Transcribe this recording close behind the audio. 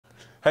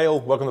Hey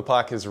all, welcome to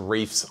Parker's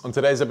Reefs. On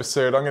today's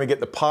episode, I'm going to get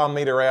the par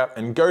meter out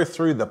and go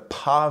through the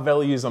par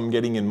values I'm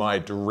getting in my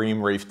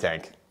Dream Reef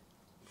Tank.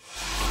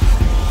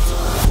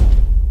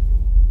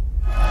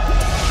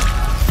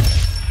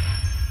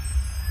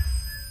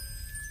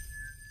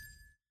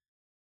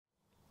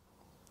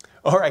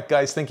 Alright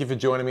guys, thank you for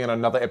joining me on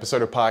another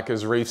episode of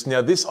Parker's Reefs.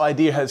 Now this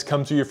idea has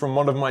come to you from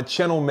one of my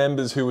channel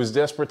members who was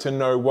desperate to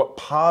know what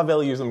par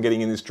values I'm getting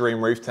in this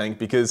Dream Reef Tank,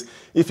 because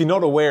if you're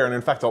not aware, and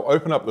in fact I'll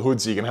open up the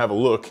hood so you can have a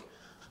look,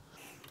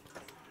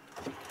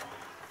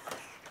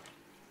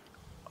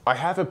 I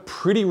have a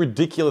pretty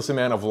ridiculous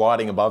amount of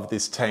lighting above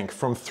this tank,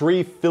 from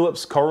 3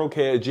 Philips Coral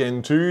Care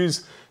Gen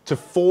 2s to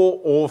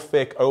 4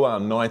 Orfec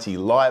OR90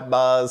 light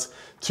bars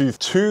to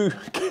 2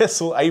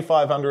 Kessel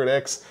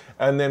A500X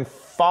and then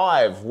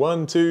 5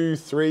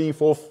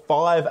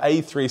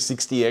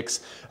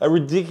 A360X, a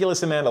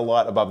ridiculous amount of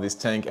light above this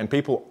tank, and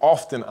people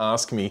often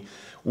ask me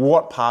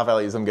what par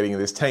values I'm getting in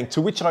this tank,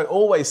 to which I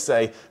always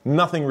say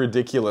nothing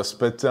ridiculous,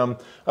 but I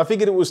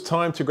figured it was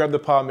time to grab the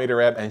par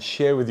meter out and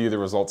share with you the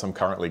results I'm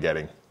currently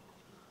getting.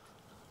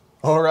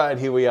 Alright,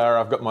 here we are.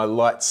 I've got my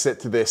lights set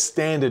to their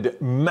standard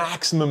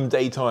maximum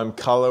daytime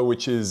color,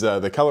 which is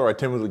the color I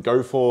tend to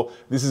go for.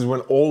 This is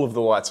when all of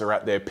the lights are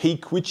at their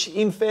peak, which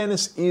in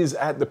fairness is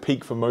at the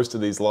peak for most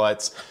of these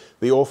lights.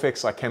 The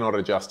Orfecs I cannot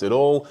adjust at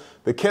all.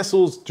 The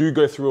Kessils do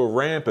go through a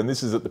ramp, and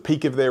this is at the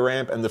peak of their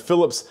ramp, and the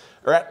Philips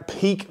are at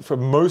peak for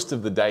most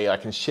of the day. I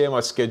can share my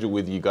schedule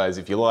with you guys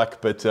if you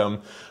like, but I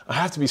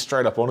have to be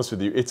straight up honest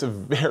with you. It's a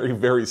very,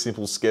 very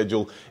simple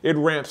schedule. It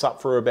ramps up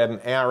for about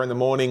an hour in the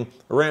morning,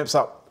 ramps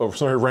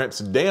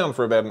down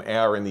for about an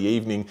hour in the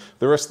evening.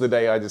 The rest of the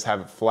day I just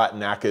have it flat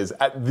knackers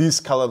at this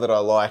color that I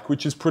like,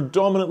 which is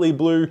predominantly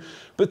blue,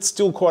 but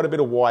still quite a bit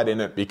of white in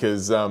it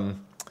because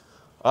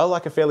I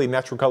like a fairly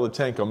natural colored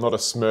tank. I'm not a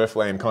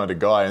Smurfland kind of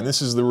guy, and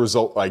this is the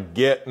result I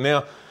get.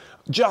 Now,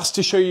 just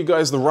to show you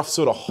guys the rough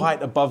sort of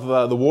height above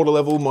the water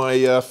level,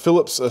 my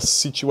Philips are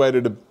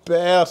situated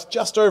about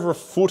just over a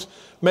foot,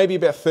 maybe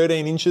about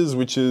 13 inches,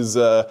 which is,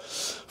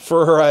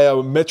 for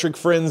our metric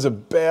friends,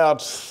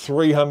 about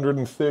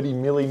 330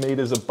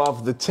 millimeters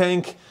above the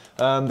tank.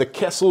 The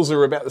Kessils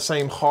are about the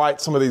same height.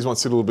 Some of these ones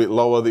sit a little bit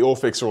lower. The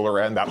Orfecs are all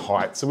around that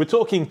height. So we're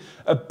talking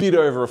a bit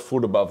over a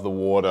foot above the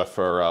water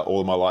for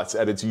all of my lights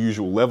at its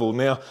usual level.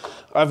 Now,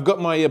 I've got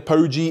my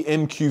Apogee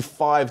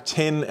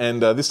MQ510,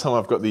 and this time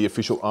I've got the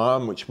official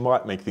arm, which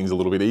might make things a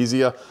little bit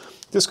easier.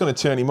 Just going to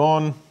turn him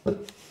on.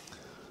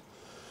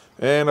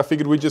 And I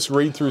figured we'd just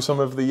read through some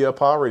of the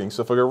par readings.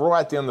 So if I go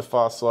right down the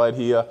far side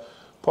here,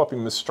 pop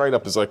him as straight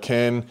up as I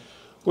can,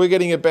 we're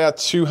getting about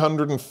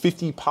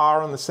 250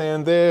 par on the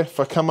sand there. If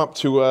I come up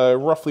to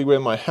roughly where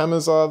my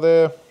hammers are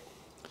there,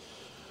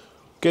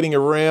 getting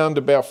around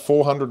about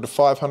 400 to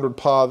 500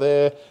 par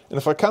there. And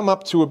if I come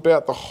up to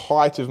about the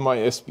height of my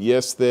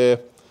SBS there,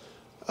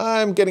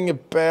 I'm getting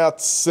about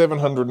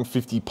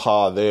 750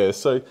 par there.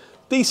 So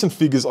decent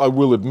figures, I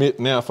will admit.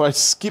 Now, if I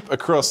skip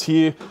across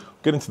here,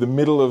 get into the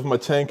middle of my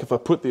tank, if I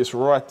put this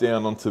right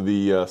down onto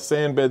the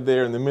sand bed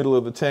there in the middle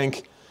of the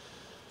tank,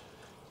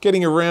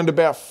 getting around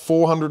about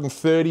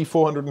 430,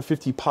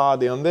 450 par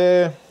down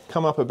there.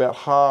 Come up about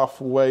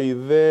halfway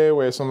there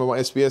where some of my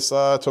SBS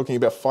are, talking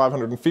about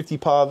 550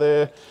 par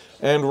there.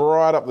 And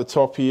right up the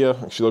top here,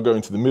 actually I'll go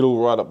into the middle,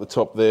 right up the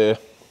top there.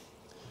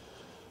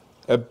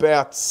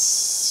 About,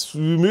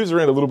 moves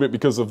around a little bit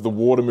because of the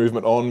water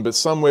movement on, but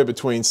somewhere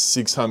between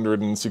 600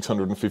 and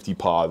 650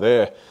 par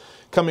there.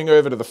 Coming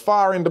over to the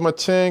far end of my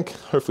tank,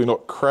 hopefully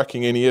not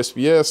cracking any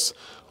SBS.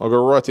 I'll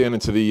go right down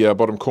into the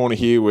bottom corner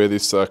here where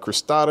this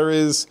cristata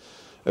is.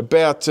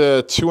 About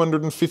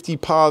 250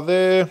 par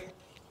there.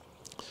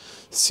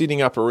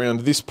 Sitting up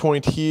around this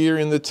point here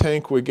in the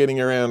tank, we're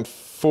getting around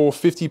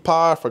 450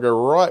 par. If I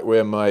go right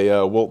where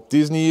my Walt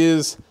Disney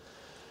is,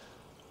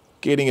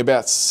 getting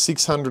about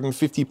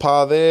 650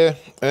 par there.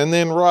 And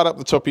then right up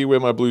the top here where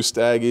my Blue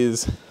Stag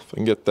is, if I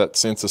can get that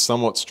sensor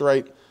somewhat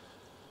straight,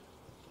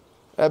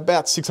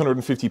 about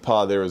 650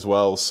 par there as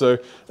well. So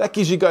that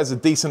gives you guys a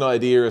decent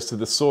idea as to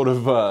the sort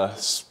of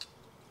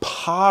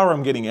par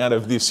I'm getting out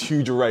of this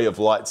huge array of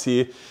lights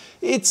here.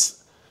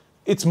 It's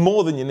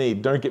more than you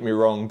need, don't get me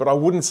wrong, but I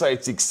wouldn't say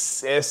it's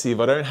excessive.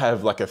 I don't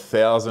have like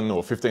 1,000 or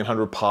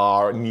 1,500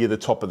 par near the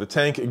top of the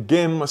tank.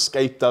 Again, my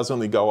scape does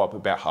only go up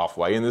about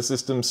halfway in the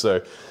system,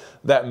 so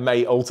that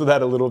may alter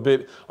that a little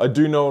bit. I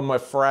do know in my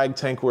frag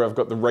tank where I've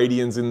got the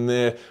Radians in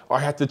there, I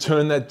had to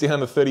turn that down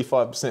to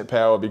 35%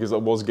 power because I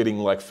was getting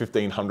like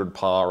 1,500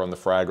 par on the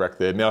frag rack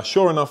there. Now,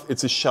 sure enough,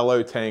 it's a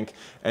shallow tank,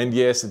 and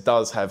yes, it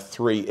does have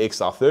 3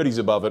 XR30s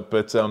above it,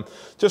 but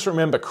just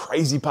remember,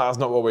 crazy par is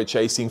not what we're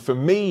chasing. For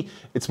me,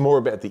 it's more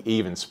about the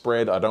even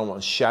spread. I don't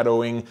want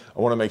shadowing.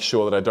 I want to make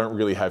sure that I don't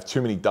really have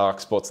too many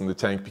dark spots in the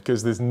tank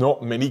because there's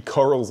not many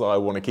corals I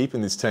want to keep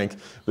in this tank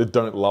that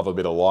don't love a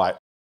bit of light.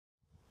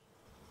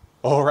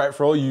 Alright,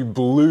 for all you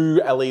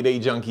blue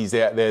LED junkies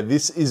out there,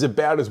 this is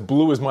about as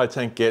blue as my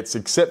tank gets,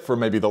 except for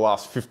maybe the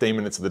last 15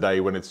 minutes of the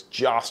day when it's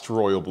just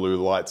royal blue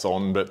lights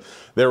on, but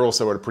they're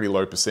also at a pretty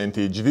low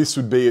percentage. This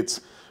would be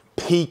its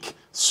peak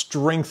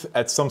strength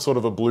at some sort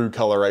of a blue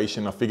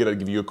coloration. I figured I'd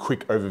give you a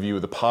quick overview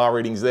of the par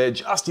readings there,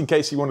 just in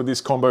case you wanted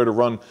this combo to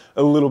run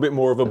a little bit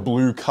more of a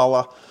blue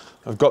color.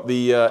 I've got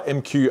the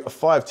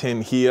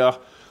MQ510 here.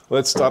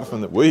 Let's start off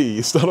on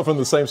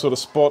the same sort of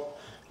spot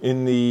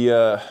in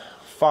the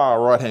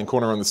far right-hand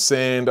corner on the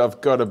sand. I've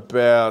got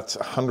about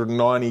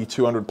 190,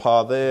 200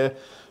 par there.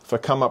 If I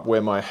come up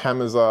where my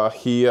hammers are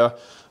here,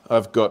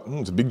 I've got,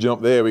 it's a big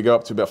jump there. We go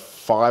up to about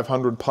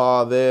 500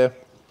 par there.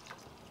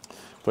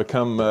 If I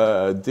come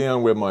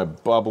down where my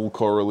bubble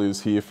coral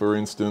is here, for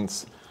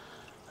instance,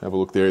 have a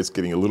look there. It's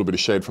getting a little bit of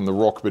shade from the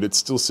rock, but it's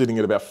still sitting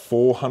at about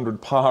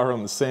 400 par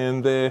on the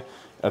sand there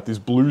at this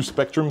blue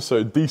spectrum,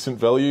 so decent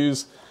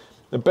values.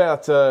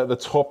 About the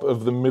top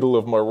of the middle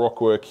of my rock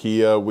work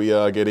here, we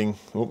are getting,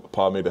 oh, the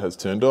par meter has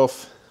turned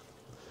off.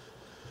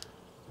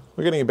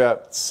 We're getting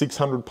about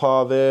 600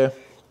 par there.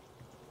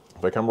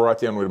 If I come right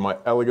down where my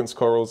elegance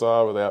corals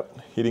are without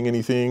hitting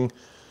anything,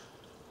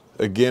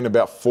 again,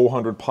 about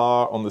 400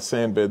 par on the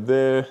sand bed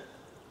there.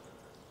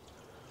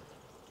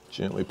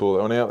 Gently pull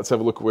that one out. Let's have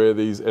a look where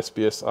these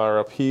SBS are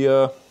up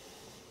here.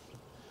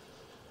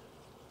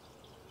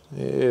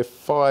 Yeah,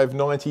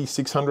 590,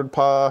 600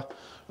 par.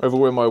 Over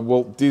where my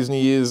Walt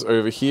Disney is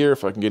over here,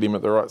 if I can get him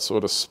at the right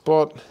sort of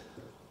spot.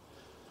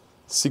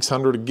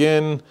 600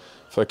 again.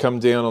 If I come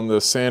down on the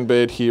sand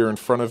bed here in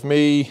front of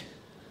me,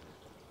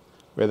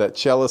 where that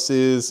chalice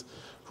is,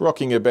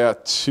 rocking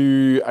about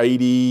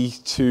 280,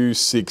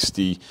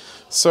 260.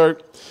 So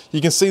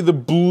you can see the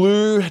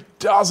blue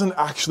doesn't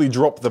actually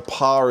drop the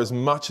par as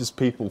much as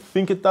people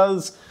think it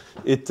does.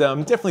 It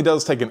definitely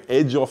does take an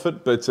edge off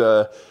it,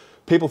 but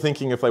people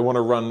thinking if they want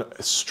to run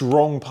a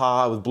strong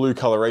par with blue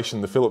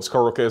coloration, the Philips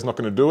Coral Care is not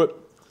going to do it,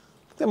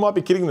 they might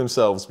be kidding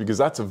themselves, because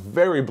that's a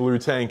very blue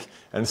tank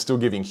and still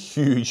giving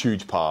huge,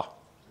 huge par.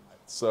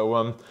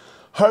 So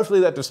hopefully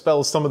that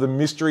dispels some of the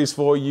mysteries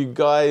for you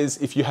guys.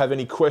 If you have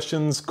any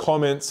questions,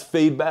 comments,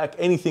 feedback,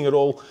 anything at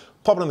all,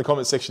 pop it in the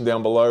comment section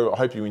down below. I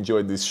hope you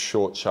enjoyed this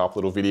short, sharp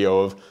little video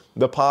of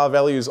the par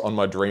values on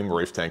my Dream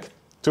Reef Tank.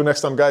 Till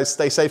next time, guys,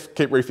 stay safe,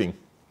 keep reefing.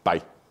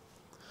 Bye.